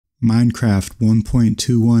Minecraft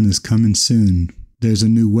 1.21 is coming soon. There's a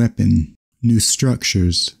new weapon, new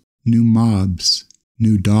structures, new mobs,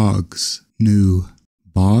 new dogs, new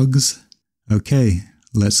bogs? Okay,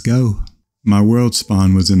 let's go. My world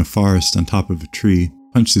spawn was in a forest on top of a tree.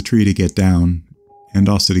 Punched the tree to get down, and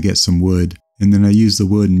also to get some wood, and then I used the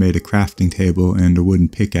wood and made a crafting table and a wooden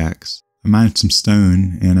pickaxe. I mined some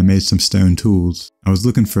stone, and I made some stone tools. I was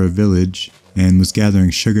looking for a village, and was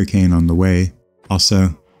gathering sugarcane on the way.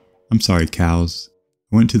 Also, I'm sorry cows.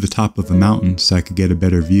 I went to the top of a mountain so I could get a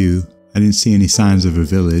better view. I didn't see any signs of a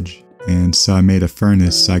village, and so I made a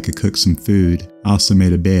furnace so I could cook some food. I also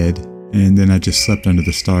made a bed, and then I just slept under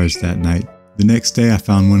the stars that night. The next day I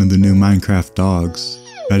found one of the new Minecraft dogs,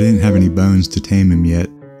 but I didn't have any bones to tame him yet.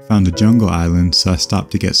 I found a jungle island, so I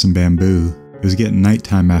stopped to get some bamboo. It was getting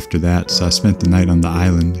nighttime after that, so I spent the night on the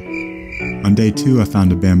island. On day 2 I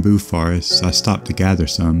found a bamboo forest, so I stopped to gather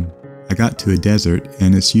some. I got to a desert,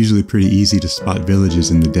 and it's usually pretty easy to spot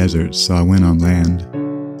villages in the desert, so I went on land.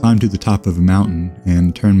 Climbed to the top of a mountain,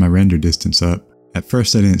 and turned my render distance up. At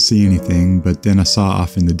first I didn't see anything, but then I saw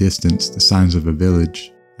off in the distance the signs of a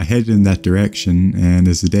village. I headed in that direction, and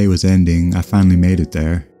as the day was ending, I finally made it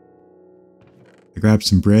there. I grabbed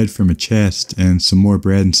some bread from a chest, and some more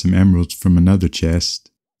bread and some emeralds from another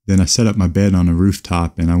chest. Then I set up my bed on a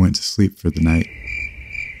rooftop, and I went to sleep for the night.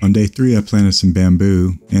 On day 3 I planted some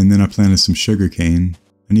bamboo, and then I planted some sugarcane.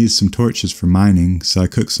 I needed some torches for mining, so I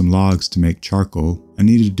cooked some logs to make charcoal. I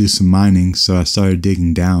needed to do some mining, so I started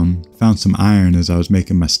digging down. Found some iron as I was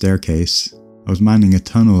making my staircase. I was mining a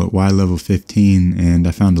tunnel at Y level 15, and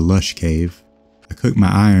I found a lush cave. I cooked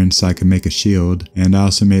my iron so I could make a shield, and I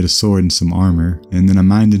also made a sword and some armor, and then I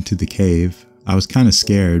mined into the cave. I was kinda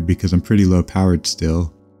scared because I'm pretty low powered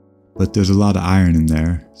still, but there's a lot of iron in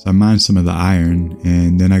there. So I mined some of the iron,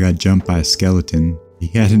 and then I got jumped by a skeleton. He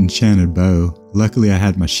had an enchanted bow. Luckily I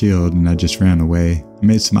had my shield and I just ran away. I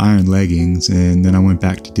made some iron leggings, and then I went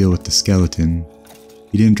back to deal with the skeleton.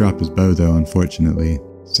 He didn't drop his bow though, unfortunately.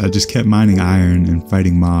 So I just kept mining iron and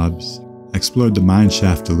fighting mobs. I explored the mine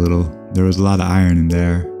shaft a little. There was a lot of iron in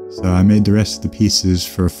there. So I made the rest of the pieces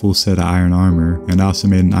for a full set of iron armor, and I also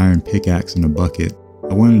made an iron pickaxe and a bucket.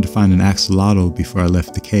 I wanted to find an axolotl before I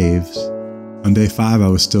left the caves. On day 5 I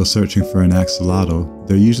was still searching for an axolotl.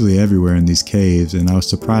 They're usually everywhere in these caves, and I was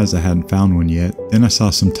surprised I hadn't found one yet. Then I saw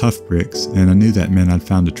some Tuff bricks, and I knew that meant I'd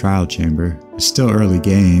found a trial chamber. It's still early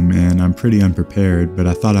game, and I'm pretty unprepared, but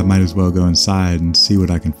I thought I might as well go inside and see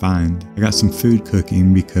what I can find. I got some food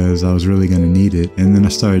cooking because I was really going to need it, and then I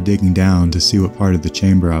started digging down to see what part of the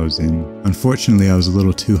chamber I was in. Unfortunately I was a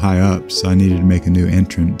little too high up, so I needed to make a new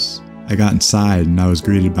entrance. I got inside and I was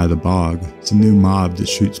greeted by the Bog. It's a new mob that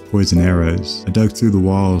shoots poison arrows. I dug through the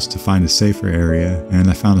walls to find a safer area, and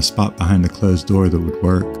I found a spot behind a closed door that would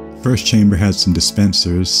work. The first chamber had some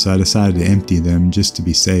dispensers, so I decided to empty them just to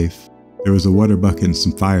be safe. There was a water bucket and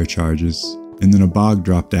some fire charges. And then a Bog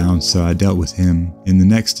dropped down, so I dealt with him. In the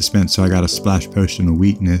next dispenser I got a splash potion of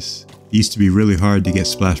weakness. It used to be really hard to get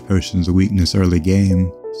splash potions of weakness early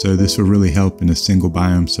game, so this will really help in a single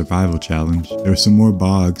biome survival challenge. There were some more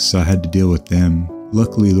bogs, so I had to deal with them.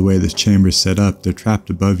 Luckily the way this chamber is set up, they're trapped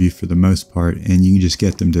above you for the most part, and you can just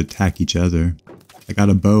get them to attack each other. I got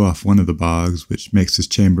a bow off one of the bogs, which makes this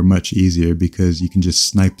chamber much easier because you can just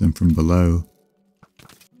snipe them from below.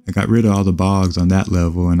 I got rid of all the bogs on that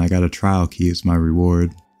level, and I got a trial key as my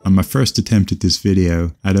reward. On my first attempt at this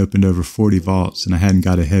video, I'd opened over 40 vaults and I hadn't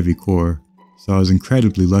got a heavy core. So I was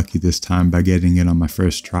incredibly lucky this time by getting it on my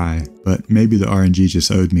first try, but maybe the RNG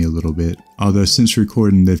just owed me a little bit. Although since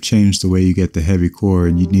recording they've changed the way you get the heavy core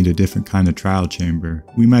and you'd need a different kind of trial chamber.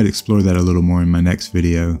 We might explore that a little more in my next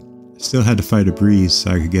video. I still had to fight a breeze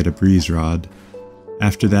so I could get a breeze rod.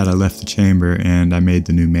 After that I left the chamber and I made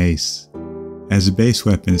the new mace. As a base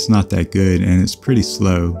weapon it's not that good and it's pretty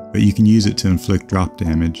slow, but you can use it to inflict drop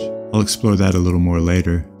damage. I'll explore that a little more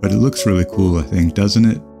later, but it looks really cool I think, doesn't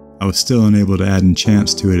it? I was still unable to add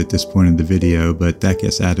enchants to it at this point in the video, but that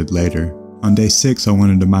gets added later. On day 6 I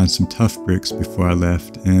wanted to mine some Tuff bricks before I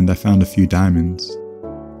left, and I found a few diamonds.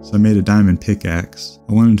 So I made a diamond pickaxe.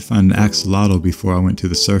 I wanted to find an axolotl before I went to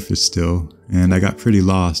the surface still, and I got pretty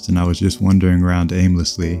lost and I was just wandering around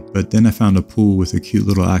aimlessly, but then I found a pool with a cute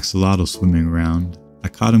little axolotl swimming around. I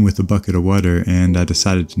caught him with a bucket of water and I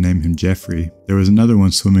decided to name him Jeffrey. There was another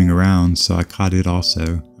one swimming around, so I caught it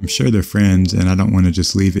also. I'm sure they're friends and I don't want to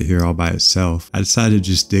just leave it here all by itself. I decided to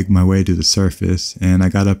just dig my way to the surface, and I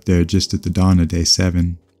got up there just at the dawn of day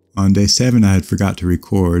 7. On day 7 I had forgot to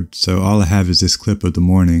record, so all I have is this clip of the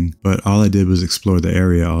morning, but all I did was explore the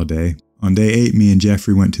area all day. On day 8, me and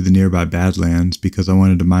Jeffrey went to the nearby Badlands because I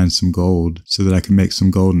wanted to mine some gold so that I could make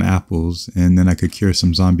some golden apples and then I could cure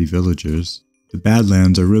some zombie villagers. The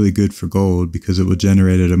Badlands are really good for gold because it will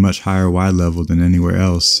generate at a much higher Y level than anywhere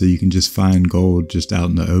else, so you can just find gold just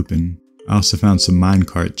out in the open. I also found some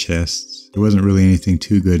minecart chests. There wasn't really anything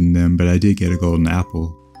too good in them, but I did get a golden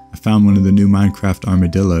apple. I found one of the new Minecraft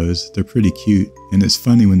armadillos. They're pretty cute, and it's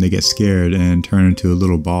funny when they get scared and turn into a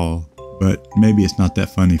little ball. But maybe it's not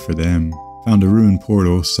that funny for them. Found a ruined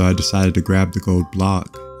portal, so I decided to grab the gold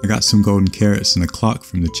block. I got some golden carrots and a clock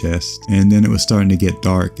from the chest, and then it was starting to get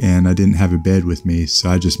dark and I didn't have a bed with me, so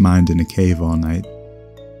I just mined in a cave all night.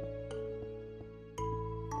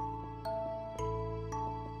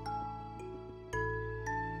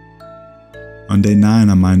 On day 9,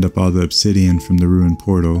 I mined up all the obsidian from the ruined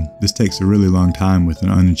portal. This takes a really long time with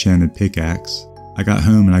an unenchanted pickaxe. I got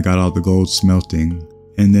home and I got all the gold smelting.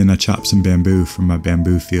 And then I chopped some bamboo from my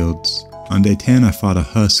bamboo fields. On day 10 I fought a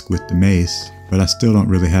husk with the mace, but I still don't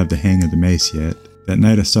really have the hang of the mace yet. That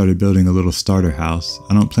night I started building a little starter house.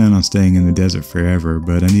 I don't plan on staying in the desert forever,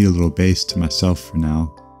 but I need a little base to myself for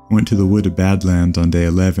now. I went to the wooded Badlands on day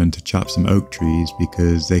 11 to chop some oak trees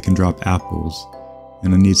because they can drop apples.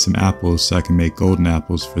 And I need some apples so I can make golden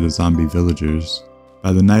apples for the zombie villagers.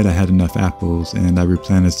 By the night I had enough apples and I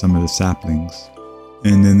replanted some of the saplings.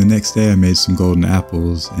 And then the next day I made some golden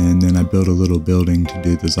apples, and then I built a little building to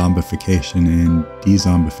do the zombification and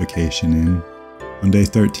de-zombification in. On day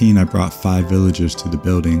 13 I brought 5 villagers to the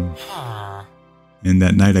building. And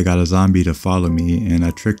that night I got a zombie to follow me and I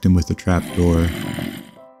tricked him with a trap door.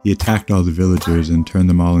 He attacked all the villagers and turned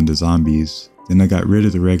them all into zombies. Then I got rid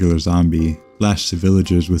of the regular zombie, splashed the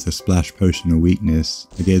villagers with a splash potion of weakness.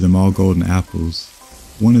 I gave them all golden apples.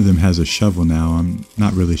 One of them has a shovel now, I'm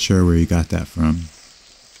not really sure where he got that from.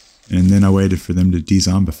 And then I waited for them to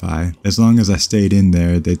de-zombify. As long as I stayed in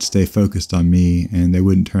there, they'd stay focused on me and they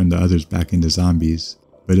wouldn't turn the others back into zombies.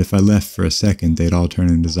 But if I left for a second, they'd all turn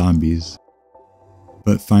into zombies.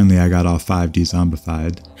 But finally I got all 5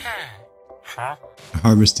 de-zombified. I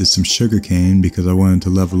harvested some sugarcane because I wanted to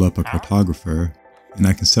level up a cartographer, and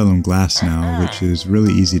I can sell him glass now, which is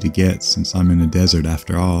really easy to get since I'm in a desert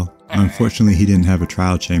after all. Unfortunately, he didn't have a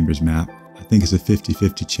trial chambers map. I think it's a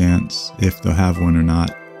 50-50 chance if they'll have one or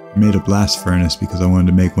not. I made a blast furnace because I wanted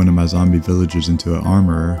to make one of my zombie villagers into an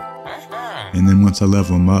armorer. And then once I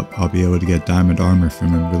level him up, I'll be able to get diamond armor from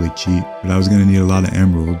him really cheap. But I was going to need a lot of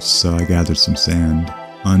emeralds, so I gathered some sand.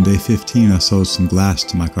 On day 15, I sold some glass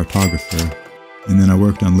to my cartographer. And then I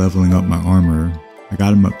worked on leveling up my armorer. I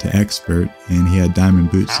got him up to expert, and he had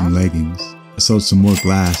diamond boots and leggings. I sold some more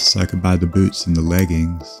glass so I could buy the boots and the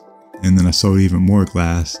leggings. And then I sold even more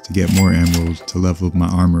glass to get more emeralds to level my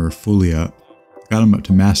armorer fully up. Got him up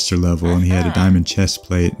to master level and he had a diamond chest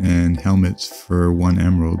plate and helmets for 1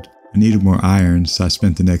 emerald. I needed more iron, so I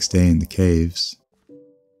spent the next day in the caves.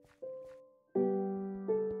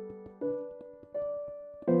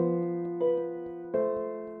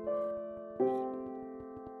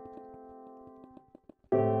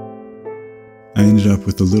 I ended up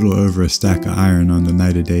with a little over a stack of iron on the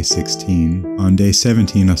night of day 16. On day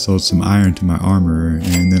 17 I sold some iron to my armorer,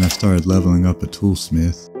 and then I started leveling up a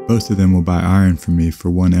toolsmith. Both of them will buy iron from me for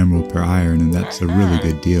 1 emerald per iron, and that's a really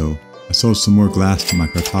good deal. I sold some more glass to my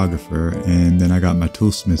cartographer, and then I got my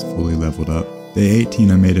toolsmith fully leveled up. Day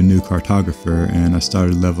 18 I made a new cartographer and I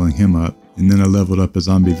started leveling him up, and then I leveled up a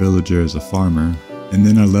zombie villager as a farmer. And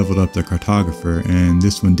then I leveled up the cartographer, and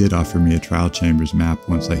this one did offer me a trial chambers map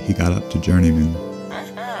once he got up to journeyman.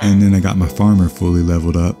 And then I got my farmer fully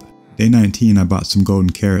leveled up. Day 19 I bought some golden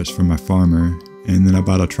carrots from my farmer, and then I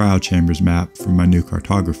bought a trial chambers map from my new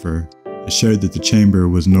cartographer. It showed that the chamber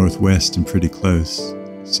was northwest and pretty close,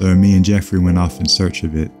 so me and Jeffrey went off in search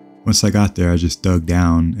of it. Once I got there I just dug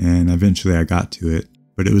down, and eventually I got to it,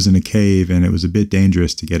 but it was in a cave and it was a bit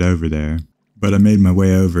dangerous to get over there. But I made my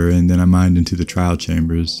way over, and then I mined into the trial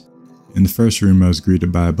chambers. In the first room I was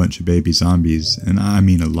greeted by a bunch of baby zombies, and I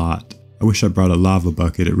mean a lot. I wish I brought a lava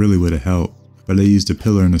bucket, it really would have helped, but I used a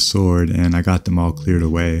pillar and a sword and I got them all cleared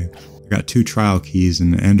away. I got 2 trial keys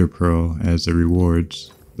and an ender pearl as the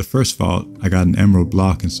rewards. The first vault I got an emerald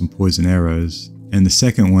block and some poison arrows, and the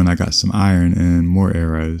second one I got some iron and more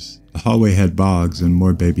arrows. The hallway had bogs and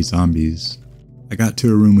more baby zombies. I got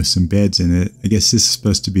to a room with some beds in it. I guess this is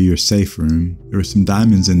supposed to be your safe room. There were some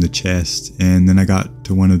diamonds in the chest, and then I got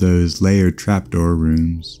to one of those layered trapdoor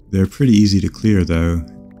rooms. They're pretty easy to clear though.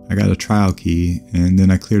 I got a trial key, and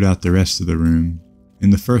then I cleared out the rest of the room. In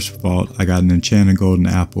the first vault I got an enchanted golden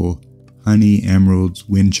apple, honey, emeralds,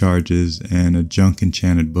 wind charges, and a junk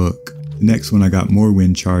enchanted book. The next one I got more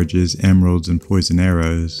wind charges, emeralds, and poison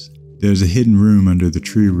arrows. There's a hidden room under the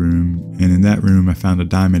tree room, and in that room I found a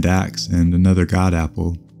diamond axe and another god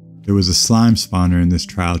apple. There was a slime spawner in this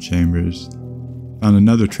trial chambers. Found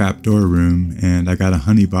another trapdoor room, and I got a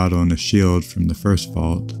honey bottle and a shield from the first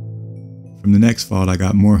vault. From the next vault I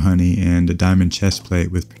got more honey and a diamond chest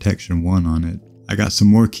plate with protection 1 on it. I got some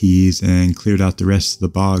more keys and cleared out the rest of the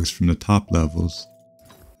bogs from the top levels.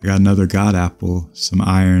 I got another god apple, some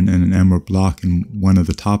iron, and an emerald block in one of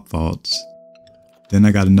the top vaults. Then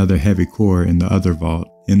I got another heavy core in the other vault.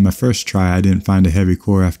 In my first try I didn't find a heavy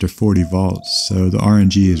core after 40 vaults, so the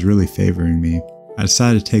RNG is really favoring me. I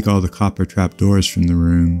decided to take all the copper trapdoors from the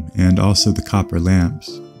room, and also the copper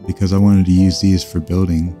lamps, because I wanted to use these for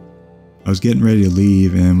building. I was getting ready to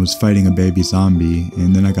leave and was fighting a baby zombie,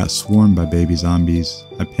 and then I got swarmed by baby zombies.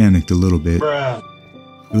 I panicked a little bit.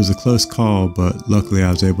 It was a close call, but luckily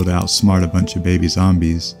I was able to outsmart a bunch of baby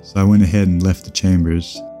zombies, so I went ahead and left the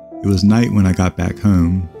chambers. It was night when I got back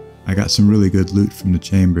home. I got some really good loot from the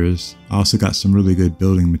chambers. I also got some really good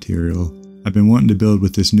building material. I've been wanting to build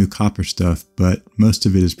with this new copper stuff, but most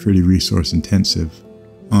of it is pretty resource intensive.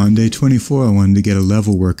 On day 24 I wanted to get a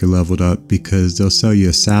level worker leveled up because they'll sell you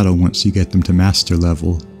a saddle once you get them to master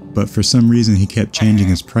level. But for some reason he kept changing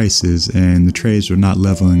his prices and the trades were not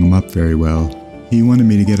leveling him up very well. He wanted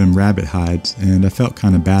me to get him rabbit hides and I felt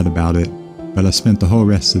kinda bad about it, but I spent the whole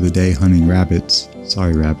rest of the day hunting rabbits.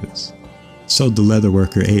 Sorry rabbits. Sold the leather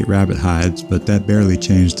worker 8 rabbit hides, but that barely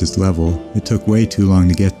changed his level. It took way too long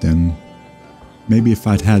to get them. Maybe if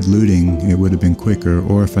I'd had looting it would have been quicker,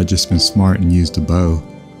 or if I'd just been smart and used a bow.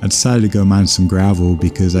 I decided to go mine some gravel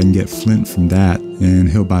because I can get flint from that and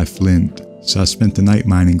he'll buy flint, so I spent the night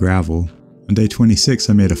mining gravel. On day 26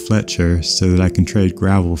 I made a Fletcher so that I can trade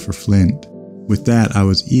gravel for flint. With that I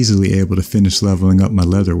was easily able to finish leveling up my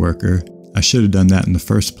leather worker. I should have done that in the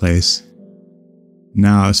first place.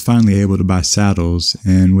 Now I was finally able to buy saddles,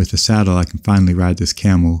 and with a saddle I can finally ride this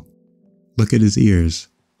camel. Look at his ears.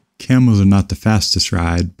 Camels are not the fastest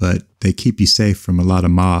ride, but they keep you safe from a lot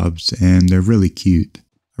of mobs and they're really cute.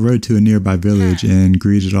 I rode to a nearby village and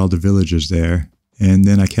greeted all the villagers there, and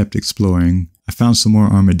then I kept exploring. I found some more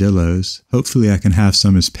armadillos. Hopefully I can have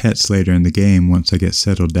some as pets later in the game once I get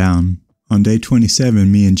settled down. On day 27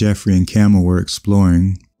 me and Jeffrey and Camel were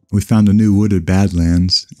exploring. We found a new wooded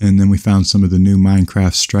badlands, and then we found some of the new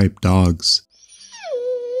Minecraft striped dogs.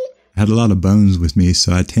 I had a lot of bones with me,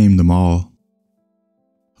 so I tamed them all.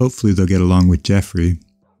 Hopefully they'll get along with Jeffrey.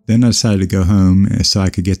 Then I decided to go home so I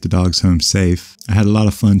could get the dogs home safe. I had a lot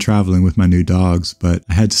of fun traveling with my new dogs, but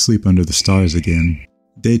I had to sleep under the stars again.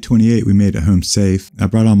 Day 28 we made it home safe. I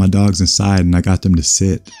brought all my dogs inside and I got them to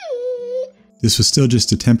sit. This was still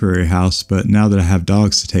just a temporary house, but now that I have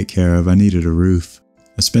dogs to take care of, I needed a roof.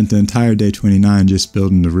 I spent the entire day 29 just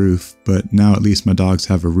building the roof, but now at least my dogs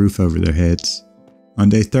have a roof over their heads. On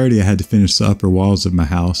day 30 I had to finish the upper walls of my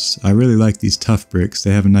house. I really like these Tuff bricks,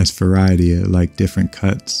 they have a nice variety of different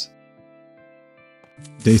cuts.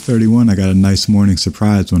 Day 31 I got a nice morning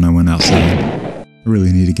surprise when I went outside. I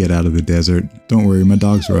really need to get out of the desert. Don't worry, my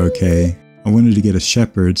dogs were okay. I wanted to get a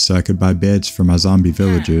shepherd so I could buy beds for my zombie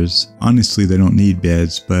villagers. Honestly, they don't need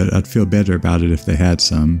beds, but I'd feel better about it if they had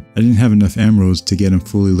some. I didn't have enough emeralds to get him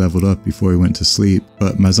fully leveled up before he went to sleep,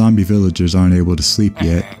 but my zombie villagers aren't able to sleep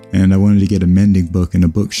yet, and I wanted to get a mending book and a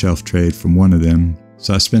bookshelf trade from one of them.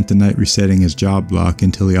 So I spent the night resetting his job block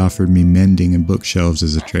until he offered me mending and bookshelves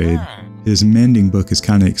as a trade. His mending book is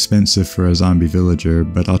kinda expensive for a zombie villager,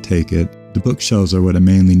 but I'll take it. The bookshelves are what I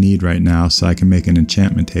mainly need right now so I can make an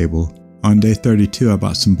enchantment table. On day 32 I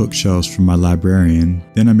bought some bookshelves from my librarian,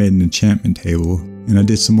 then I made an enchantment table, and I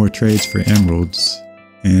did some more trades for emeralds,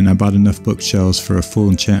 and I bought enough bookshelves for a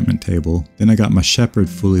full enchantment table. Then I got my shepherd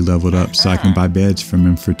fully leveled up so I can buy beds from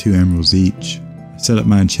him for 2 emeralds each. I set up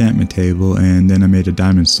my enchantment table and then I made a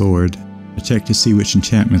diamond sword. I checked to see which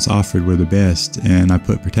enchantments offered were the best, and I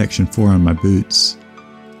put protection 4 on my boots.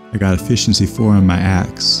 I got efficiency 4 on my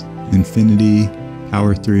axe, infinity,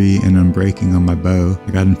 power 3, and unbreaking on my bow.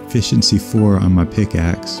 I got efficiency 4 on my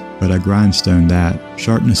pickaxe, but I grindstoned that,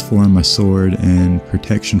 sharpness 4 on my sword, and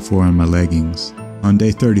protection 4 on my leggings. On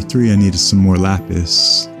day 33 I needed some more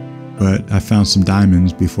lapis, but I found some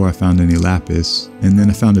diamonds before I found any lapis, and then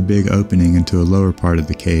I found a big opening into a lower part of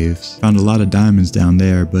the caves. Found a lot of diamonds down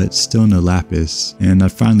there, but still no lapis, and I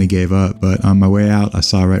finally gave up, but on my way out I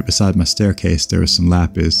saw right beside my staircase there was some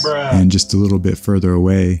lapis, and just a little bit further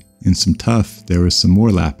away, in some tuff, there was some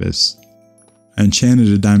more lapis. I enchanted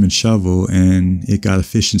a diamond shovel and it got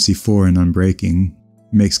efficiency 4 and unbreaking.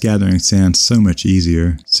 It makes gathering sand so much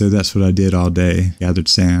easier, so that's what I did all day, gathered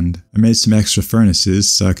sand. I made some extra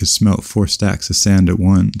furnaces so I could smelt 4 stacks of sand at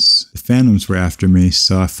once. The phantoms were after me,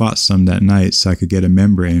 so I fought some that night so I could get a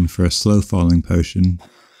membrane for a slow falling potion.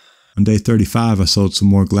 On day 35 I sold some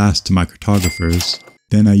more glass to my cartographers.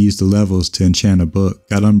 Then I used the levels to enchant a book,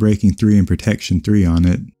 got Unbreaking 3 and Protection 3 on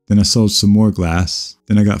it. Then I sold some more glass.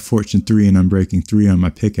 Then I got Fortune 3 and Unbreaking 3 on my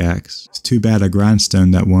pickaxe. It's too bad I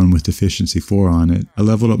grindstoned that one with Efficiency 4 on it. I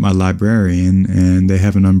leveled up my librarian and they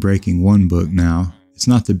have an Unbreaking 1 book now. It's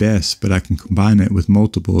not the best, but I can combine it with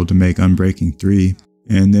multiple to make Unbreaking 3.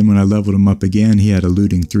 And then when I leveled him up again, he had a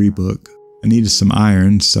Looting 3 book. I needed some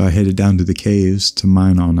iron, so I headed down to the caves to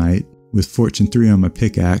mine all night. With Fortune 3 on my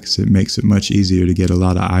pickaxe, it makes it much easier to get a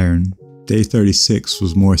lot of iron. Day 36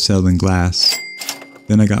 was more selling glass.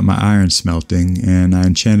 Then I got my iron smelting, and I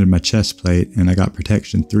enchanted my chest plate, and I got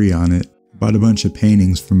Protection 3 on it. Bought a bunch of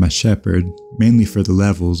paintings from my shepherd, mainly for the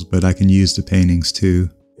levels, but I can use the paintings too.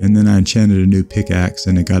 And then I enchanted a new pickaxe,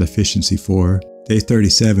 and it got Efficiency 4. Day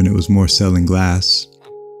 37 it was more selling glass.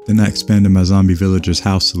 Then I expanded my zombie villager's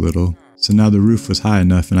house a little. So now the roof was high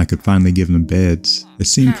enough and I could finally give them beds. They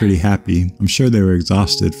seemed pretty happy. I'm sure they were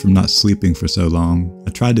exhausted from not sleeping for so long.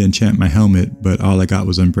 I tried to enchant my helmet, but all I got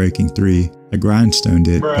was Unbreaking 3. I grindstoned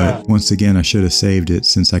it, but once again I should have saved it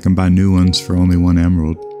since I can buy new ones for only 1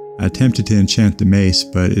 emerald. I attempted to enchant the mace,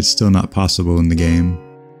 but it's still not possible in the game.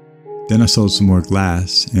 Then I sold some more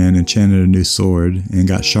glass and enchanted a new sword and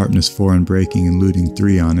got Sharpness 4 Unbreaking and Looting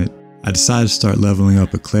 3 on it. I decided to start leveling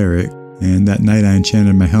up a cleric. And that night I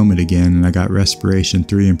enchanted my helmet again and I got Respiration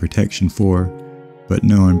 3 and Protection 4, but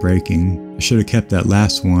no Unbreaking. I should have kept that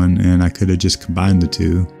last one and I could have just combined the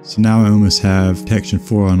two. So now I almost have Protection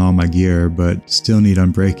 4 on all my gear, but still need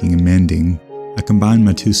Unbreaking and Mending. I combined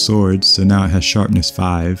my 2 swords, so now it has Sharpness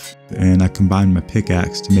 5, and I combined my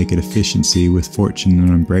pickaxe to make it Efficiency with Fortune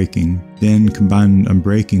and Unbreaking. Then combined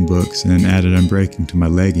Unbreaking books and added Unbreaking to my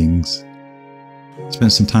leggings.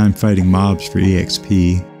 Spent some time fighting mobs for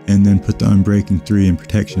EXP. And then put the Unbreaking 3 and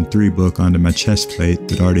Protection 3 book onto my chest plate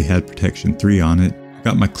that already had Protection 3 on it.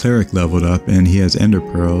 Got my cleric leveled up and he has ender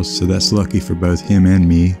pearls, so that's lucky for both him and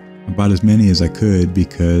me. I bought as many as I could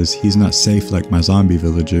because he's not safe like my zombie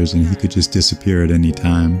villagers and he could just disappear at any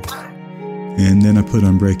time. And then I put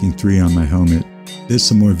Unbreaking 3 on my helmet. Did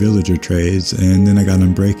some more villager trades and then I got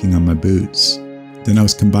Unbreaking on my boots. Then I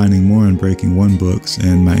was combining more Unbreaking 1 books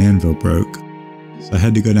and my anvil broke. So I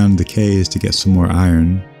had to go down to the caves to get some more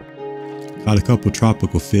iron. Caught a couple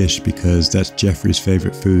tropical fish because that's Jeffrey's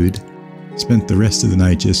favorite food. Spent the rest of the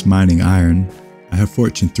night just mining iron. I have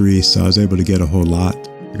Fortune 3, so I was able to get a whole lot.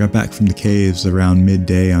 I got back from the caves around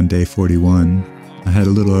midday on day 41. I had a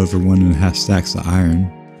little over 1.5 stacks of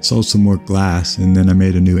iron. Sold some more glass and then I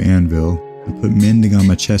made a new anvil. I put Mending on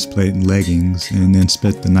my chest plate and leggings and then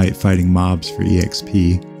spent the night fighting mobs for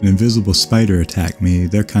EXP. An invisible spider attacked me,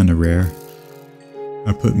 they're kinda rare.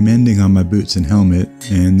 I put Mending on my boots and helmet,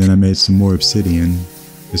 and then I made some more obsidian.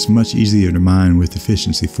 It's much easier to mine with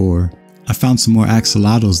Efficiency 4. I found some more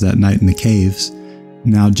axolotls that night in the caves.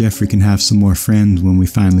 Now Jeffrey can have some more friends when we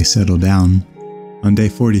finally settle down. On day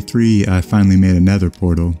 43, I finally made a nether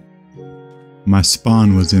portal. My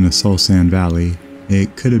spawn was in a soul sand valley.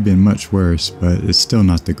 It could have been much worse, but it's still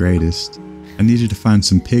not the greatest. I needed to find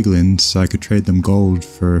some piglins so I could trade them gold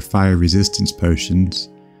for fire resistance potions.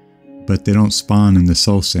 But they don't spawn in the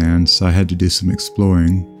soul sand, so I had to do some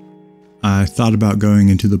exploring. I thought about going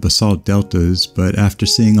into the basalt deltas, but after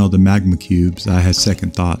seeing all the magma cubes, I had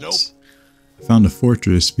second thoughts. I found a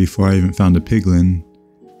fortress before I even found a piglin,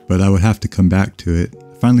 but I would have to come back to it.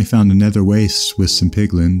 I finally found a nether waste with some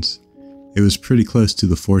piglins. It was pretty close to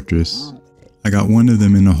the fortress. I got one of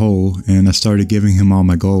them in a hole, and I started giving him all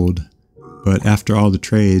my gold. But after all the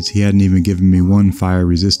trades, he hadn't even given me 1 fire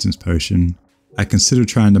resistance potion. I considered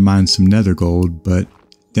trying to mine some nether gold, but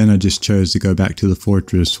then I just chose to go back to the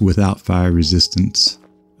fortress without fire resistance.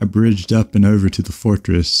 I bridged up and over to the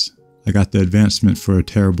fortress. I got the advancement for a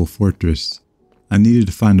terrible fortress. I needed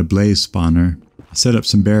to find a blaze spawner. I set up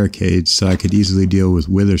some barricades so I could easily deal with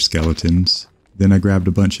wither skeletons. Then I grabbed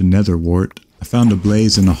a bunch of nether wart. I found a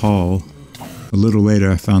blaze in a hall. A little later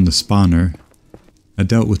I found the spawner. I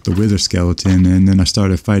dealt with the wither skeleton and then I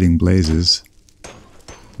started fighting blazes.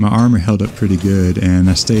 My armor held up pretty good, and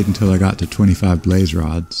I stayed until I got to 25 blaze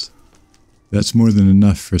rods. That's more than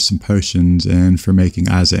enough for some potions and for making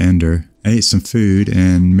Eyes of Ender. I ate some food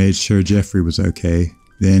and made sure Jeffrey was okay,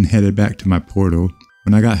 then headed back to my portal.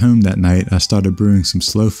 When I got home that night, I started brewing some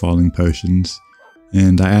slow falling potions,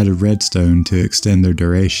 and I added redstone to extend their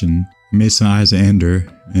duration. I made some Eyes of Ender,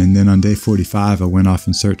 and then on day 45 I went off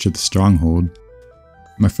in search of the stronghold.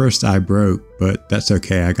 My first eye broke, but that's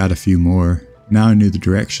okay, I got a few more. Now I knew the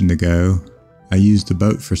direction to go. I used the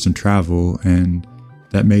boat for some travel, and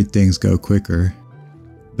that made things go quicker.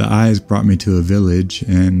 The eyes brought me to a village,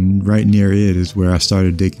 and right near it is where I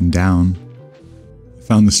started digging down. I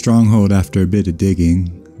found the stronghold after a bit of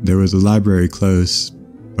digging. There was a library close,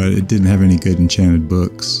 but it didn't have any good enchanted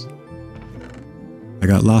books. I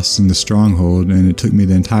got lost in the stronghold, and it took me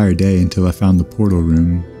the entire day until I found the portal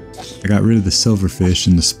room. I got rid of the silverfish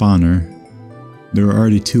and the spawner. There were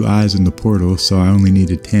already 2 eyes in the portal, so I only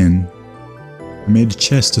needed 10. I made a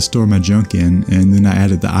chest to store my junk in, and then I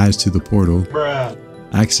added the eyes to the portal.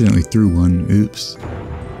 I accidentally threw one, oops.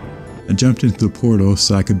 I jumped into the portal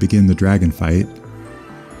so I could begin the dragon fight.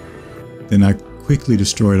 Then I quickly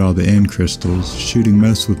destroyed all the end crystals, shooting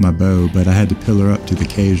most with my bow, but I had to pillar up to the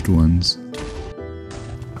caged ones.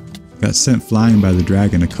 Got sent flying by the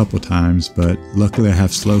dragon a couple times, but luckily I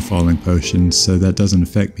have slow falling potions, so that doesn't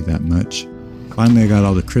affect me that much. Finally I got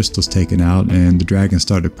all the crystals taken out and the dragon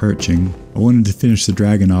started perching. I wanted to finish the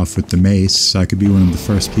dragon off with the mace, so I could be one of the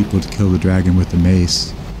first people to kill the dragon with the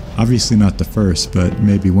mace. Obviously not the first, but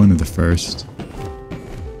maybe one of the first.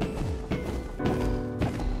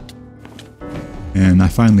 And I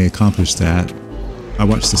finally accomplished that. I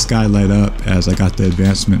watched the sky light up as I got the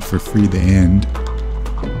advancement for free the end.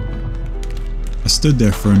 I stood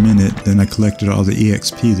there for a minute, then I collected all the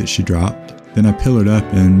EXP that she dropped. Then I pillared up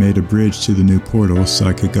and made a bridge to the new portal so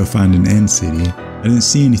I could go find an end city. I didn't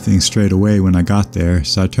see anything straight away when I got there,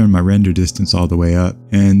 so I turned my render distance all the way up.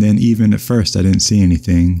 And then even at first I didn't see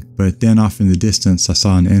anything, but then off in the distance I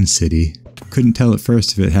saw an end city. Couldn't tell at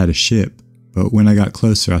first if it had a ship, but when I got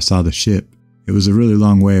closer I saw the ship. It was a really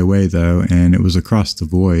long way away though, and it was across the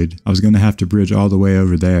void. I was going to have to bridge all the way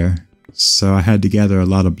over there. So I had to gather a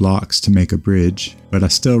lot of blocks to make a bridge, but I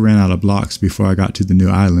still ran out of blocks before I got to the new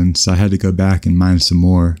island, so I had to go back and mine some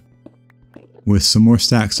more. With some more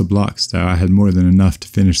stacks of blocks though, I had more than enough to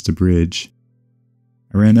finish the bridge.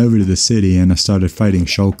 I ran over to the city and I started fighting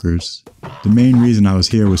shulkers. The main reason I was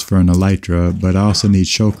here was for an elytra, but I also need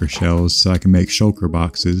shulker shells so I can make shulker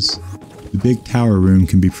boxes. The big tower room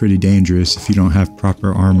can be pretty dangerous if you don't have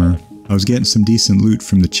proper armor. I was getting some decent loot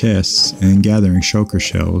from the chests and gathering shulker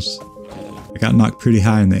shells. I got knocked pretty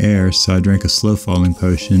high in the air, so I drank a slow falling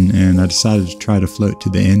potion and I decided to try to float to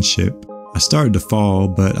the end ship. I started to fall,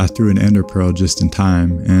 but I threw an ender pearl just in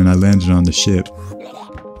time and I landed on the ship.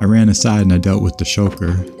 I ran aside and I dealt with the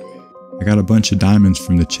shulker. I got a bunch of diamonds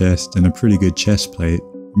from the chest and a pretty good chest plate.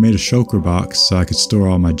 I made a shulker box so I could store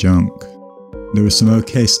all my junk. There was some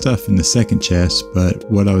okay stuff in the second chest, but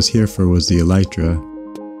what I was here for was the elytra.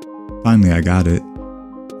 Finally I got it.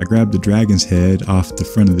 I grabbed the dragon's head off the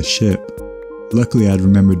front of the ship. Luckily I'd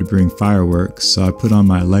remembered to bring fireworks, so I put on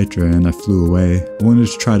my elytra and I flew away. I wanted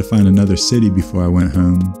to try to find another city before I went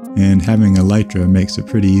home, and having an elytra makes it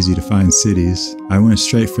pretty easy to find cities. I went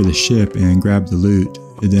straight for the ship and grabbed the loot,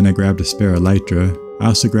 and then I grabbed a spare elytra. I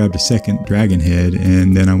also grabbed a second dragon head,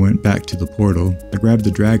 and then I went back to the portal. I grabbed the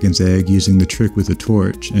dragon's egg using the trick with a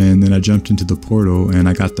torch, and then I jumped into the portal and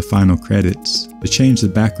I got the final credits. They changed the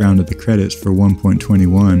background of the credits for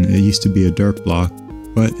 1.21, it used to be a dirt block,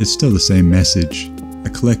 but it's still the same message. I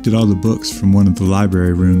collected all the books from one of the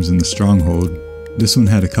library rooms in the stronghold. This one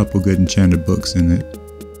had a couple good enchanted books in it.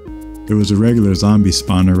 There was a regular zombie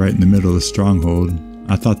spawner right in the middle of the stronghold.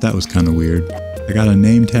 I thought that was kinda weird. I got a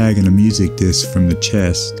name tag and a music disc from the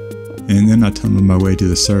chest, and then I tunneled my way to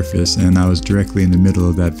the surface and I was directly in the middle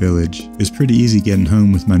of that village. It was pretty easy getting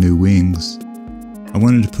home with my new wings. I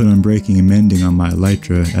wanted to put unbreaking and mending on my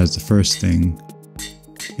elytra as the first thing,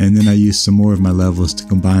 and then I used some more of my levels to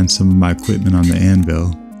combine some of my equipment on the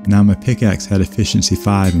anvil. Now my pickaxe had efficiency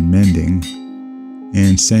 5 and mending,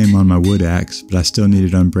 and same on my wood axe, but I still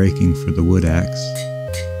needed unbreaking for the wood axe.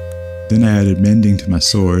 Then I added mending to my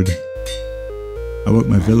sword. I woke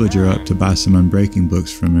my villager up to buy some unbreaking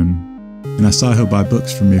books from him, and I saw he'll buy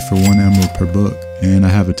books from me for 1 emerald per book, and I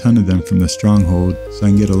have a ton of them from the stronghold, so I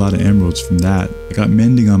can get a lot of emeralds from that. I got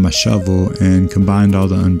mending on my shovel and combined all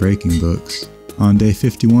the unbreaking books. On day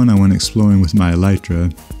 51 I went exploring with my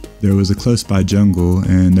elytra. There was a close by jungle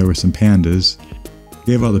and there were some pandas. I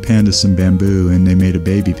gave all the pandas some bamboo and they made a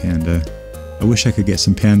baby panda. I wish I could get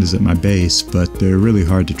some pandas at my base, but they're really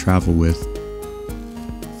hard to travel with.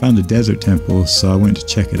 I found a desert temple, so I went to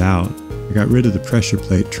check it out. I got rid of the pressure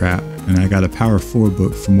plate trap and I got a power 4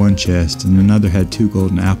 book from one chest and another had 2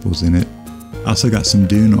 golden apples in it. I also got some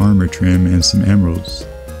dune armor trim and some emeralds.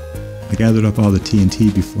 I gathered up all the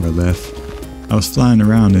TNT before I left. I was flying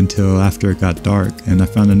around until after it got dark and I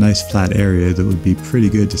found a nice flat area that would be pretty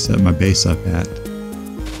good to set my base up at.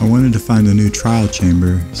 I wanted to find a new trial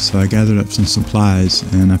chamber, so I gathered up some supplies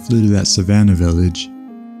and I flew to that savannah village.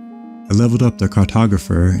 I leveled up the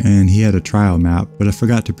cartographer and he had a trial map, but I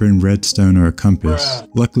forgot to bring redstone or a compass.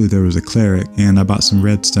 Luckily there was a cleric and I bought some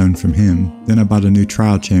redstone from him. Then I bought a new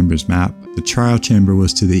trial chambers map. The trial chamber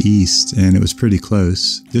was to the east and it was pretty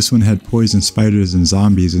close. This one had poison spiders and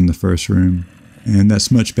zombies in the first room. And that's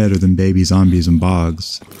much better than baby zombies and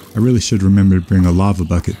bogs. I really should remember to bring a lava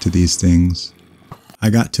bucket to these things. I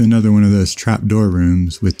got to another one of those trapdoor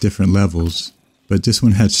rooms with different levels, but this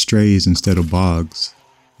one had strays instead of bogs.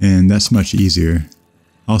 And that's much easier.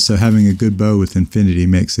 Also, having a good bow with infinity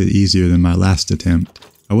makes it easier than my last attempt.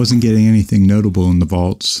 I wasn't getting anything notable in the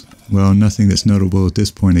vaults. Well, nothing that's notable at this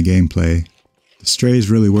point of gameplay. The strays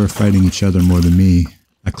really were fighting each other more than me.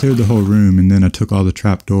 I cleared the whole room and then I took all the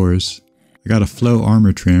trapdoors. I got a flow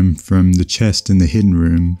armor trim from the chest in the hidden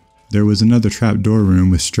room. There was another trapdoor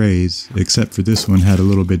room with strays, except for this one had a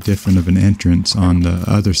little bit different of an entrance on the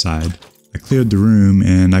other side. I cleared the room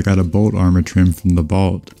and I got a bolt armor trim from the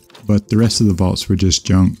vault, but the rest of the vaults were just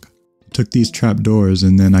junk. I took these trapdoors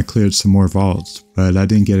and then I cleared some more vaults, but I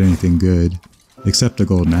didn't get anything good, except a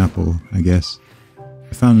golden apple, I guess.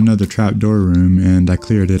 I found another trapdoor room and I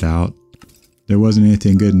cleared it out. There wasn't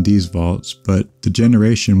anything good in these vaults, but the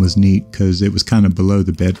generation was neat because it was kind of below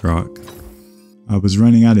the bedrock. I was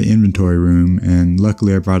running out of inventory room and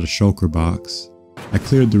luckily I brought a shulker box. I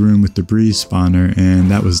cleared the room with the breeze spawner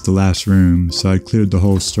and that was the last room, so I cleared the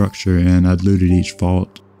whole structure and I'd looted each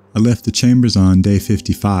vault. I left the chambers on day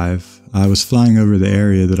 55. I was flying over the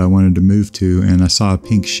area that I wanted to move to and I saw a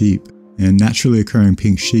pink sheep. And naturally occurring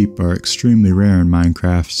pink sheep are extremely rare in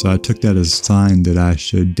Minecraft, so I took that as a sign that I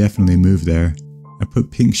should definitely move there. I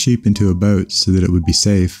put pink sheep into a boat so that it would be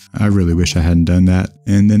safe. I really wish I hadn't done that.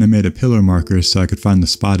 And then I made a pillar marker so I could find the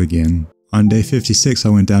spot again. On day 56 I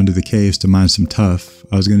went down to the caves to mine some tuff.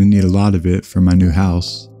 I was going to need a lot of it for my new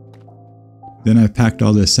house. Then I packed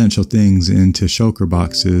all the essential things into shulker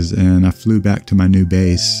boxes and I flew back to my new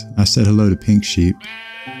base. I said hello to pink sheep,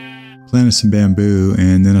 planted some bamboo,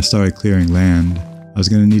 and then I started clearing land. I was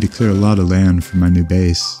going to need to clear a lot of land for my new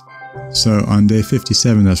base. So on day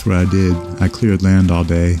 57 that's what I did. I cleared land all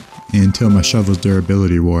day until my shovel's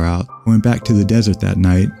durability wore out. I went back to the desert that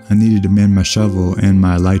night. I needed to mend my shovel and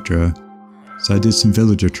my elytra. So I did some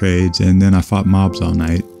villager trades and then I fought mobs all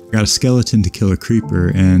night. I got a skeleton to kill a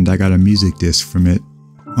creeper and I got a music disc from it.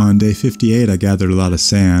 On day 58 I gathered a lot of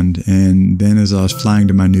sand, and then as I was flying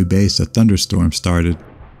to my new base a thunderstorm started.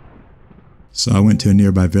 So I went to a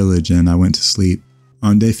nearby village and I went to sleep.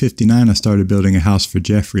 On day 59 I started building a house for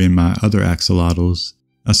Jeffrey and my other axolotls.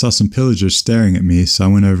 I saw some pillagers staring at me, so I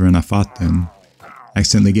went over and I fought them. I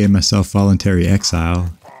accidentally gave myself voluntary exile.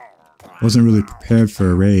 I wasn't really prepared for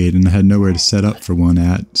a raid and I had nowhere to set up for one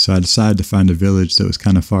at, so I decided to find a village that was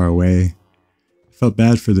kind of far away. I felt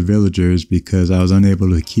bad for the villagers because I was unable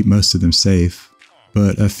to keep most of them safe,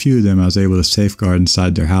 but a few of them I was able to safeguard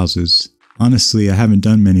inside their houses. Honestly, I haven't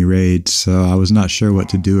done many raids, so I was not sure what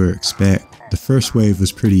to do or expect. The first wave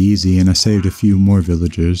was pretty easy and I saved a few more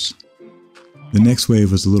villagers. The next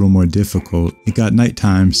wave was a little more difficult. It got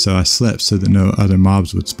nighttime, so I slept so that no other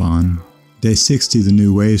mobs would spawn. Day 60 the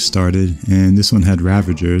new wave started, and this one had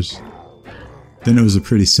Ravagers. Then it was a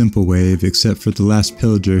pretty simple wave, except for the last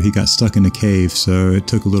pillager. He got stuck in a cave, so it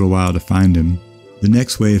took a little while to find him. The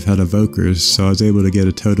next wave had Evokers, so I was able to get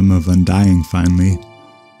a totem of Undying finally.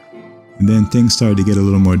 And then things started to get a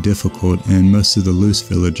little more difficult, and most of the loose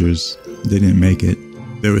villagers, they didn't make it.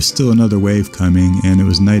 There was still another wave coming, and it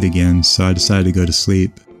was night again, so I decided to go to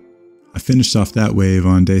sleep. I finished off that wave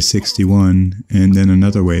on day 61, and then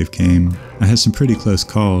another wave came. I had some pretty close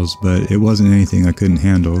calls, but it wasn't anything I couldn't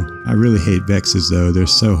handle. I really hate Vexes though, they're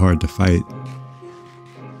so hard to fight.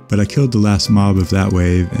 But I killed the last mob of that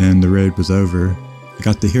wave, and the raid was over. I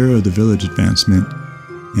got the Hero of the Village advancement,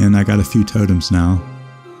 and I got a few totems now.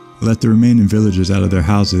 I let the remaining villagers out of their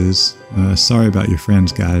houses. Sorry about your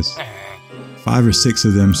friends, guys. 5 or 6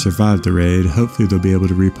 of them survived the raid. Hopefully they'll be able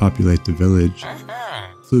to repopulate the village.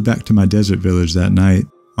 Flew back to my desert village that night.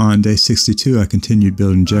 On day 62 I continued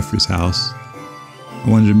building Jeffrey's house. I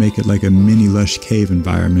wanted to make it like a mini lush cave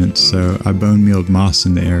environment, so I bone mealed moss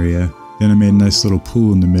in the area. Then I made a nice little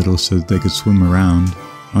pool in the middle so that they could swim around.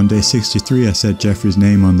 On day 63 I set Jeffrey's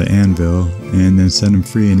name on the anvil, and then set him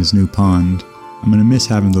free in his new pond. I'm gonna miss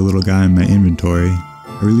having the little guy in my inventory.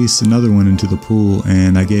 I released another one into the pool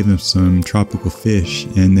and I gave them some tropical fish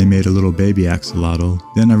and they made a little baby axolotl.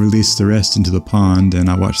 Then I released the rest into the pond and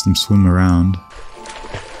I watched them swim around.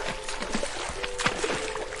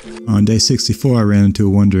 On day 64 I ran into a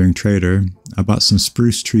wandering trader. I bought some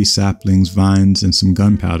spruce tree saplings, vines, and some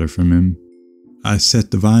gunpowder from him. I set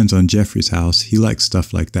the vines on Jeffrey's house. He likes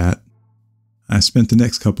stuff like that. I spent the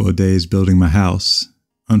next couple of days building my house.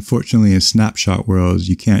 Unfortunately, in Snapshot worlds,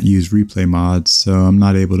 you can't use replay mods, so I'm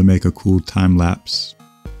not able to make a cool time lapse.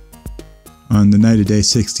 On the night of day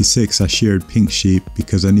 66, I sheared Pink Sheep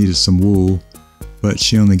because I needed some wool, but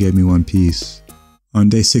she only gave me one piece. On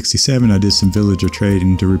day 67, I did some villager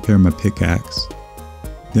trading to repair my pickaxe.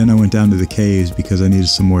 Then I went down to the caves because I needed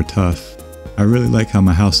some more tuff. I really like how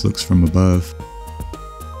my house looks from above.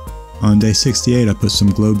 On day 68, I put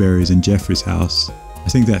some glowberries in Jeffrey's house. I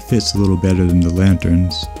think that fits a little better than the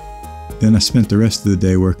lanterns. Then I spent the rest of the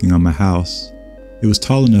day working on my house. It was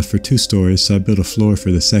tall enough for 2 stories, so I built a floor for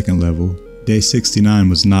the second level. Day 69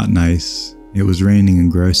 was not nice. It was raining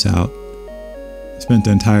and gross out. I spent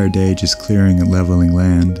the entire day just clearing and leveling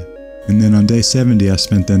land. And then on day 70, I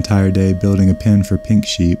spent the entire day building a pen for Pink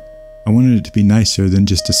Sheep. I wanted it to be nicer than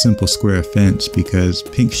just a simple square fence because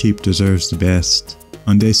Pink Sheep deserves the best.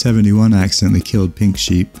 On day 71, I accidentally killed Pink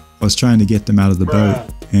Sheep. I was trying to get them out of the boat,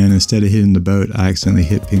 and instead of hitting the boat, I accidentally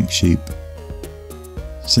hit Pink Sheep.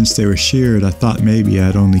 Since they were sheared, I thought maybe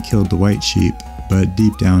I'd only killed the white sheep, but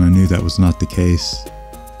deep down I knew that was not the case.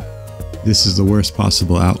 This is the worst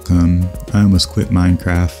possible outcome. I almost quit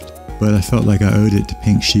Minecraft, but I felt like I owed it to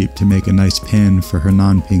Pink Sheep to make a nice pen for her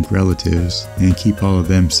non-pink relatives and keep all of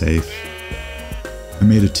them safe. I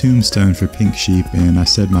made a tombstone for Pink Sheep and I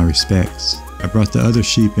said my respects. I brought the other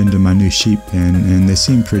sheep into my new sheep pen and they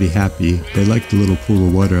seemed pretty happy. They liked the little pool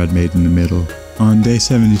of water I'd made in the middle. On day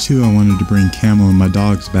 72, I wanted to bring Camel and my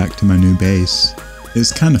dogs back to my new base.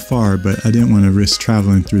 It's kind of far, but I didn't want to risk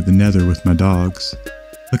traveling through the Nether with my dogs.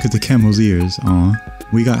 Look at the camel's ears, aw.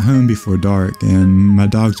 We got home before dark and my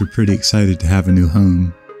dogs were pretty excited to have a new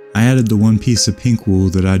home. I added the one piece of pink wool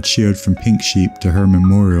that I'd sheared from Pink Sheep to her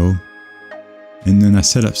memorial. And then I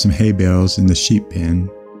set up some hay bales in the sheep pen.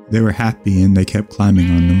 They were happy and they kept climbing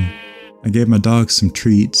on them. I gave my dogs some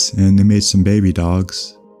treats and they made some baby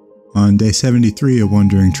dogs. On day 73, a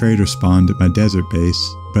wandering trader spawned at my desert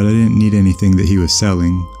base, but I didn't need anything that he was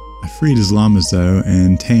selling. I freed his llamas though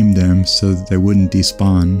and tamed them so that they wouldn't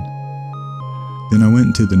despawn. Then I went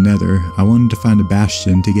into the Nether. I wanted to find a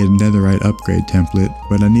bastion to get a Netherite upgrade template,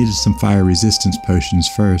 but I needed some fire resistance potions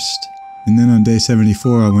first. And then on day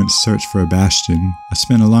 74, I went to search for a bastion. I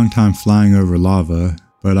spent a long time flying over lava,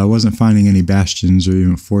 but I wasn't finding any bastions or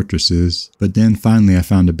even fortresses. But then finally I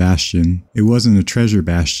found a bastion. It wasn't a treasure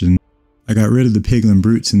bastion. I got rid of the piglin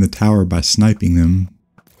brutes in the tower by sniping them.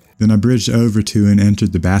 Then I bridged over to and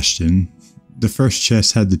entered the bastion. The first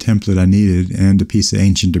chest had the template I needed and a piece of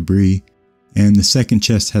ancient debris, and the second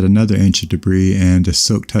chest had another ancient debris and a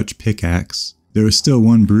silk touch pickaxe. There was still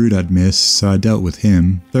one brute I'd missed, so I dealt with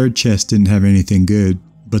him. Third chest didn't have anything good,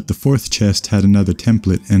 but the fourth chest had another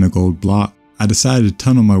template and a gold block. I decided to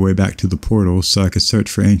tunnel my way back to the portal so I could search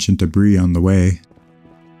for ancient debris on the way.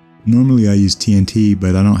 Normally I use TNT,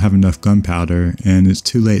 but I don't have enough gunpowder, and it's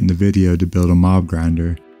too late in the video to build a mob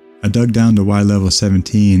grinder. I dug down to Y level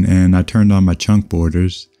 17 and I turned on my chunk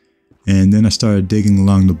borders, and then I started digging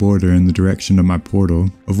along the border in the direction of my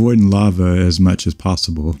portal, avoiding lava as much as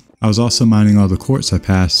possible. I was also mining all the quartz I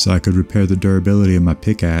passed so I could repair the durability of my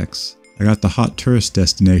pickaxe. I got the hot tourist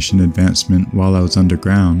destination advancement while I was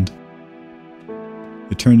underground.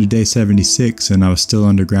 It turned to day 76 and I was still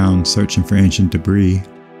underground searching for ancient debris.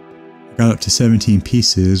 I got up to 17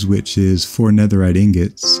 pieces, which is 4 netherite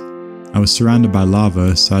ingots. I was surrounded by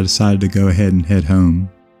lava, so I decided to go ahead and head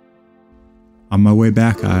home. On my way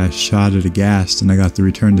back, I shot at a ghast and I got the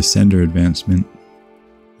return to sender advancement.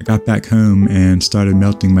 I got back home and started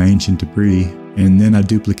melting my ancient debris, and then I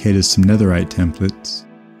duplicated some netherite templates.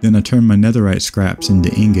 Then I turned my netherite scraps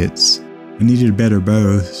into ingots. I needed a better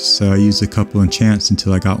bow, so I used a couple enchants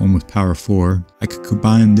until I got one with power 4. I could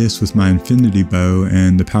combine this with my infinity bow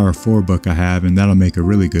and the power 4 book I have, and that'll make a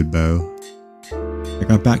really good bow. I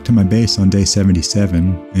got back to my base on day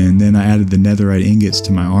 77, and then I added the netherite ingots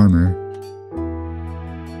to my armor.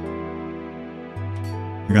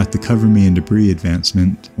 I got the cover me in debris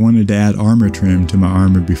advancement. I wanted to add armor trim to my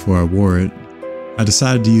armor before I wore it. I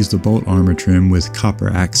decided to use the bolt armor trim with copper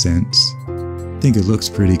accents. I think it looks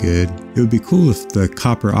pretty good. It would be cool if the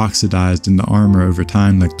copper oxidized in the armor over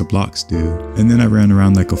time like the blocks do. And then I ran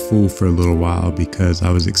around like a fool for a little while because I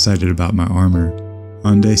was excited about my armor.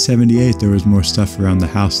 On day 78 there was more stuff around the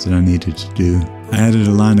house that I needed to do. I added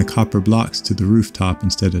a line of copper blocks to the rooftop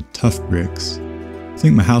instead of Tuff bricks. I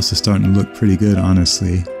think my house is starting to look pretty good,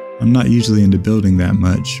 honestly. I'm not usually into building that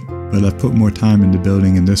much, but I've put more time into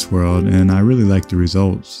building in this world and I really like the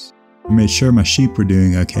results. I made sure my sheep were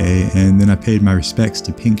doing okay, and then I paid my respects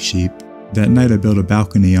to Pink Sheep. That night I built a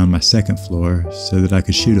balcony on my second floor so that I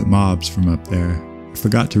could shoot at mobs from up there. I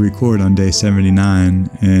forgot to record on day 79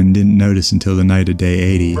 and didn't notice until the night of day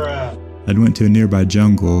 80. I'd went to a nearby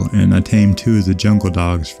jungle and I tamed 2 of the jungle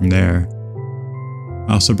dogs from there.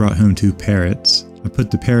 I also brought home 2 parrots. I put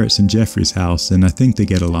the parrots in Jeffrey's house and I think they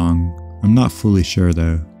get along. I'm not fully sure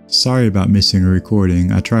though. Sorry about missing a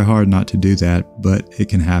recording. I try hard not to do that, but it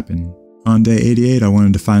can happen. On day 88 I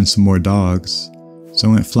wanted to find some more dogs, so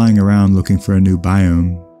I went flying around looking for a new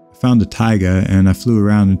biome. I found a taiga and I flew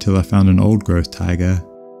around until I found an old growth taiga,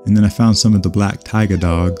 and then I found some of the black taiga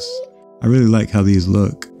dogs. I really like how these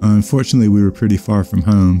look. Unfortunately we were pretty far from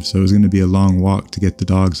home, so it was going to be a long walk to get the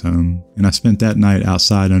dogs home, and I spent that night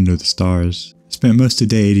outside under the stars. I spent most of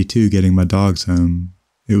day 82 getting my dogs home.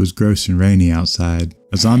 It was gross and rainy outside.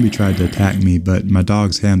 A zombie tried to attack me, but my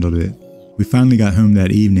dogs handled it. We finally got home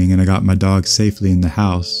that evening and I got my dogs safely in the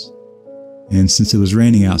house. And since it was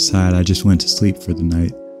raining outside, I just went to sleep for the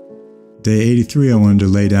night. Day 83 I wanted to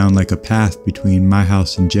lay down like a path between my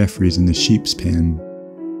house and Jeffrey's in the sheep's pen.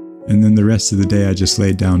 And then the rest of the day I just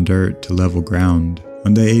laid down dirt to level ground.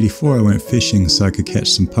 On day 84 I went fishing so I could catch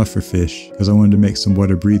some puffer fish because I wanted to make some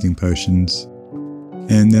water breathing potions.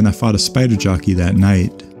 And then I fought a spider jockey that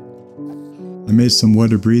night. I made some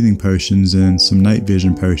water breathing potions and some night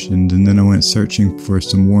vision potions, and then I went searching for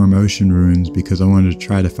some warm ocean ruins because I wanted to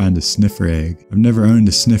try to find a sniffer egg. I've never owned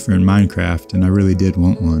a sniffer in Minecraft and I really did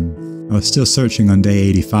want one. I was still searching on day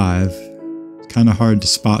 85. It's kind of hard to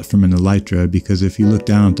spot from an elytra because if you look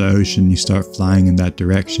down at the ocean you start flying in that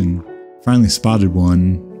direction. Finally spotted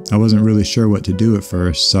one. I wasn't really sure what to do at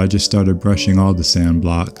first, so I just started brushing all the sand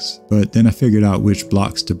blocks. But then I figured out which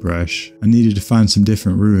blocks to brush. I needed to find some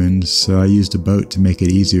different ruins, so I used a boat to make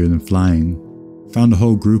it easier than flying. I found a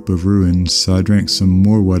whole group of ruins, so I drank some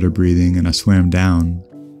more water breathing and I swam down.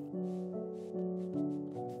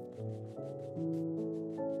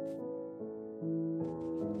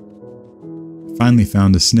 I finally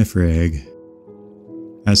found a sniffer egg.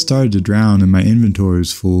 I started to drown and my inventory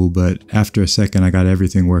was full, but after a second I got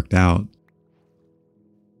everything worked out.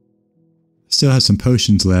 I still had some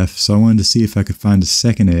potions left, so I wanted to see if I could find a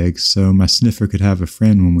second egg so my sniffer could have a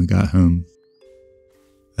friend when we got home.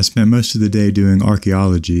 I spent most of the day doing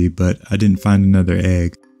archaeology, but I didn't find another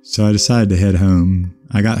egg, so I decided to head home.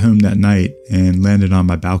 I got home that night and landed on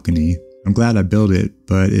my balcony. I'm glad I built it,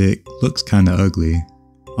 but it looks kinda ugly.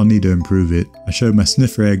 I'll need to improve it. I showed my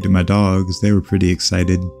sniffer egg to my dogs, they were pretty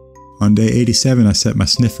excited. On day 87 I set my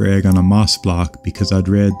sniffer egg on a moss block because I'd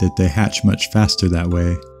read that they hatch much faster that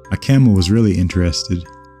way. My camel was really interested,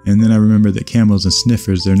 and then I remembered that camels and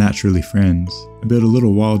sniffers are naturally friends. I built a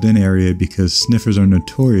little walled in area because sniffers are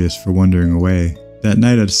notorious for wandering away. That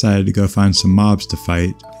night I decided to go find some mobs to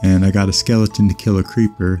fight, and I got a skeleton to kill a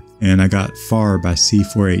creeper, and I got Far by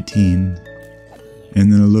C418. And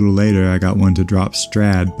then a little later I got one to drop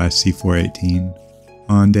Strad by C418.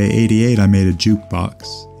 On day 88 I made a jukebox,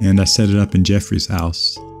 and I set it up in Jeffrey's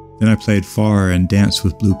house. Then I played Far and danced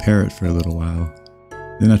with Blue Parrot for a little while.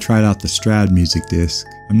 Then I tried out the Strad music disc.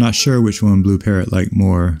 I'm not sure which one Blue Parrot liked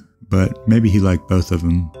more, but maybe he liked both of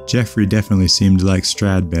them. Jeffrey definitely seemed to like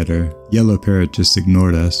Strad better. Yellow Parrot just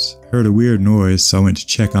ignored us. Heard a weird noise, so I went to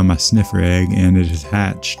check on my sniffer egg and it had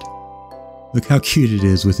hatched. Look how cute it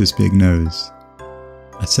is with its big nose.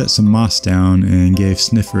 I set some moss down and gave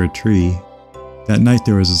Sniffer a tree. That night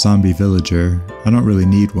there was a zombie villager. I don't really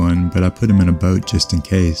need one, but I put him in a boat just in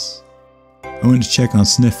case. I went to check on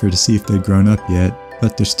Sniffer to see if they'd grown up yet,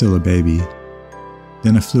 but they're still a baby.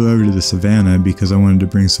 Then I flew over to the savannah because I wanted to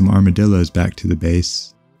bring some armadillos back to the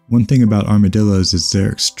base. One thing about armadillos is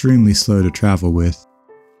they're extremely slow to travel with.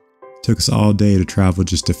 It took us all day to travel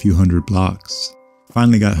just a few hundred blocks.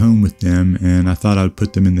 Finally got home with them and I thought I'd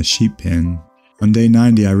put them in the sheep pen. On day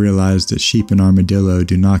 90 I realized that sheep and armadillo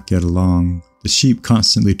do not get along. The sheep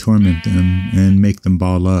constantly torment them and make them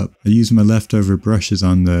ball up. I used my leftover brushes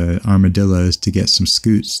on the armadillos to get some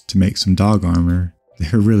scoots to make some dog armor. They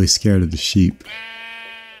were really scared of the sheep.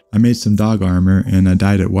 I made some dog armor and I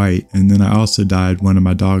dyed it white, and then I also dyed one of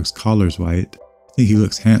my dog's collars white. I think he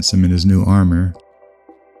looks handsome in his new armor.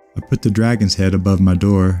 I put the dragon's head above my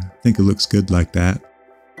door. I think it looks good like that.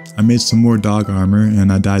 I made some more dog armor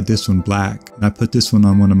and I dyed this one black, and I put this one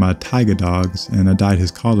on one of my taiga dogs and I dyed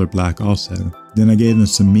his collar black also. Then I gave them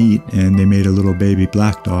some meat and they made a little baby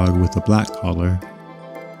black dog with a black collar.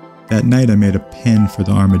 That night I made a pen for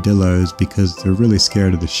the armadillos because they're really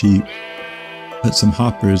scared of the sheep. Put some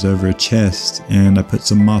hoppers over a chest and I put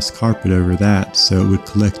some moss carpet over that so it would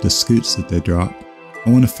collect the scoots that they drop. I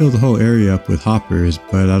want to fill the whole area up with hoppers,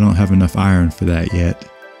 but I don't have enough iron for that yet.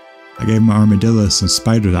 I gave my armadillo some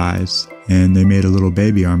spider eyes. and they made a little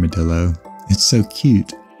baby armadillo. It's so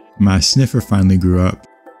cute. My sniffer finally grew up.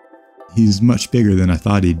 He's much bigger than I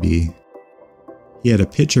thought he'd be. He had a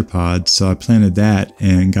pitcher pod, so I planted that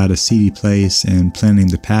and got a seedy place and planning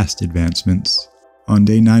the past advancements. On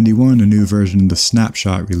day 91, a new version of the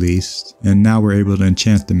Snapshot released, and now we're able to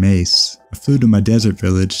enchant the mace. I flew to my desert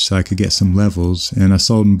village so I could get some levels, and I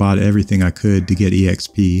sold and bought everything I could to get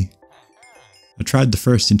EXP. I tried the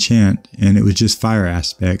first enchant, and it was just fire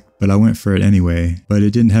aspect, but I went for it anyway. But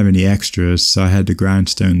it didn't have any extras, so I had to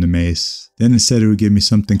grindstone the mace. Then it said it would give me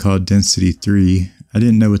something called Density 3. I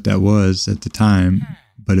didn't know what that was at the time,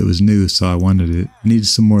 but it was new, so I wanted it. I needed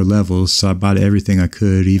some more levels, so I bought everything I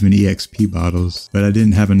could, even EXP bottles, but I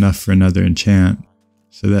didn't have enough for another enchant.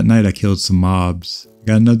 So that night I killed some mobs. I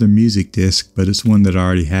got another music disc, but it's one that I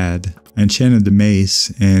already had. I enchanted the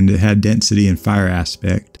mace, and it had density and fire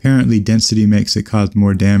aspect. Apparently density makes it cause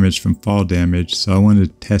more damage from fall damage, so I wanted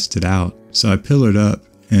to test it out. So I pillared up,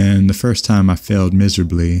 and the first time I failed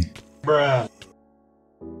miserably. Bruh.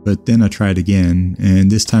 But then I tried again, and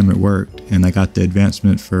this time it worked, and I got the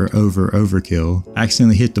advancement for overkill. I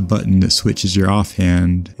accidentally hit the button that switches your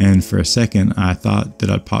offhand, and for a second I thought that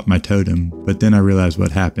I'd pop my totem, but then I realized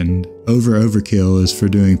what happened. Overkill is for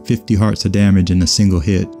doing 50 hearts of damage in a single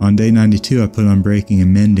hit. On day 92 I put on breaking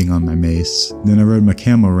and mending on my mace. Then I rode my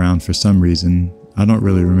camel around for some reason. I don't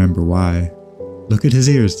really remember why. Look at his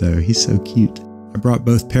ears though, he's so cute. I brought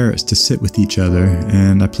both parrots to sit with each other,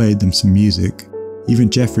 and I played them some music. Even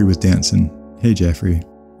Jeffrey was dancing. Hey Jeffrey.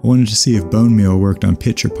 I wanted to see if bone meal worked on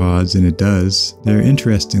pitcher pods, and it does. They're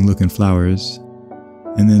interesting looking flowers.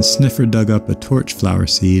 And then Sniffer dug up a torch flower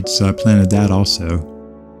seed, so I planted that also.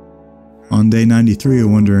 On day 93 a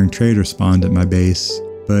wandering trader spawned at my base,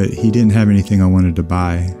 but he didn't have anything I wanted to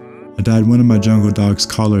buy. I dyed one of my jungle dog's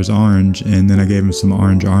collars orange, and then I gave him some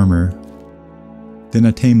orange armor. Then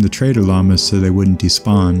I tamed the trader llamas so they wouldn't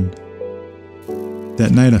despawn.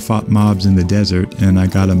 That night I fought mobs in the desert, and I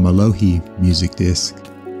got a Malohi music disc.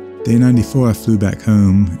 Day 94 I flew back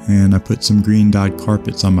home, and I put some green dyed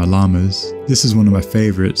carpets on my llamas. This is one of my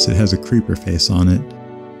favorites, it has a creeper face on it.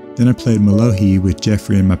 Then I played Malohi with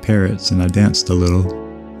Jeffrey and my parrots, and I danced a little.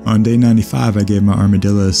 On day 95 I gave my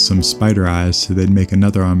armadillos some spider eyes so they'd make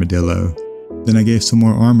another armadillo. Then I gave some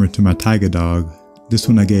more armor to my taiga dog. This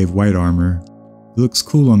one I gave white armor. It looks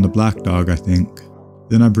cool on the black dog, I think.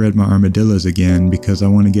 Then I bred my armadillos again because I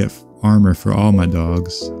want to get armor for all my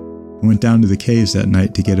dogs. I went down to the caves that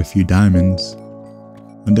night to get a few diamonds.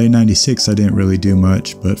 On day 96 I didn't really do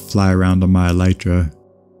much but fly around on my elytra.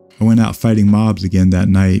 I went out fighting mobs again that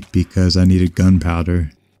night because I needed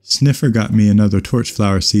gunpowder. Sniffer got me another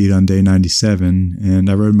torchflower seed on day 97, and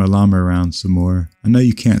I rode my llama around some more. I know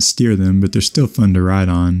you can't steer them, but they're still fun to ride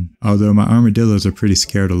on, although my armadillos are pretty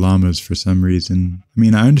scared of llamas for some reason. I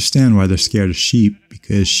mean, I understand why they're scared of sheep,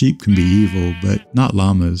 because sheep can be evil, but not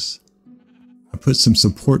llamas. I put some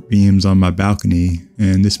support beams on my balcony,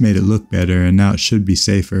 and this made it look better, and now it should be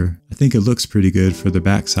safer. I think it looks pretty good for the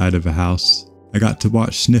backside of a house. I got to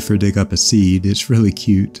watch Sniffer dig up a seed, it's really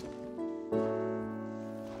cute.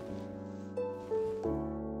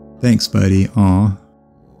 Thanks buddy, aw.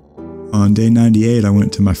 On day 98 I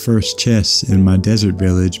went to my first chest in my desert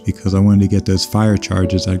village because I wanted to get those fire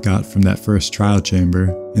charges I got from that first trial chamber,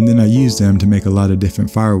 and then I used them to make a lot of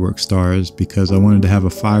different fireworks stars because I wanted to have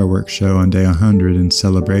a fireworks show on day 100 in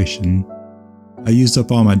celebration. I used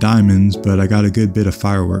up all my diamonds, but I got a good bit of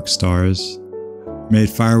fireworks stars. I made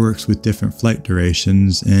fireworks with different flight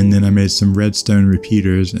durations, and then I made some redstone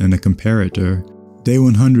repeaters and a comparator. Day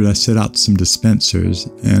 100 I set out some dispensers,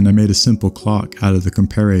 and I made a simple clock out of the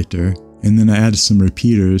comparator, and then I added some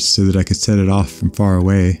repeaters so that I could set it off from far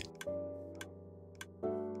away.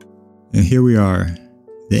 And here we are,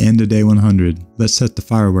 the end of day 100. Let's set the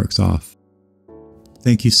fireworks off.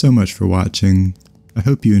 Thank you so much for watching. I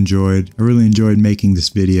hope you enjoyed. I really enjoyed making this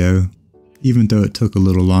video, even though it took a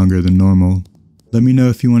little longer than normal. Let me know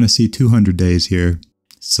if you want to see 200 days here.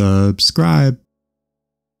 Subscribe!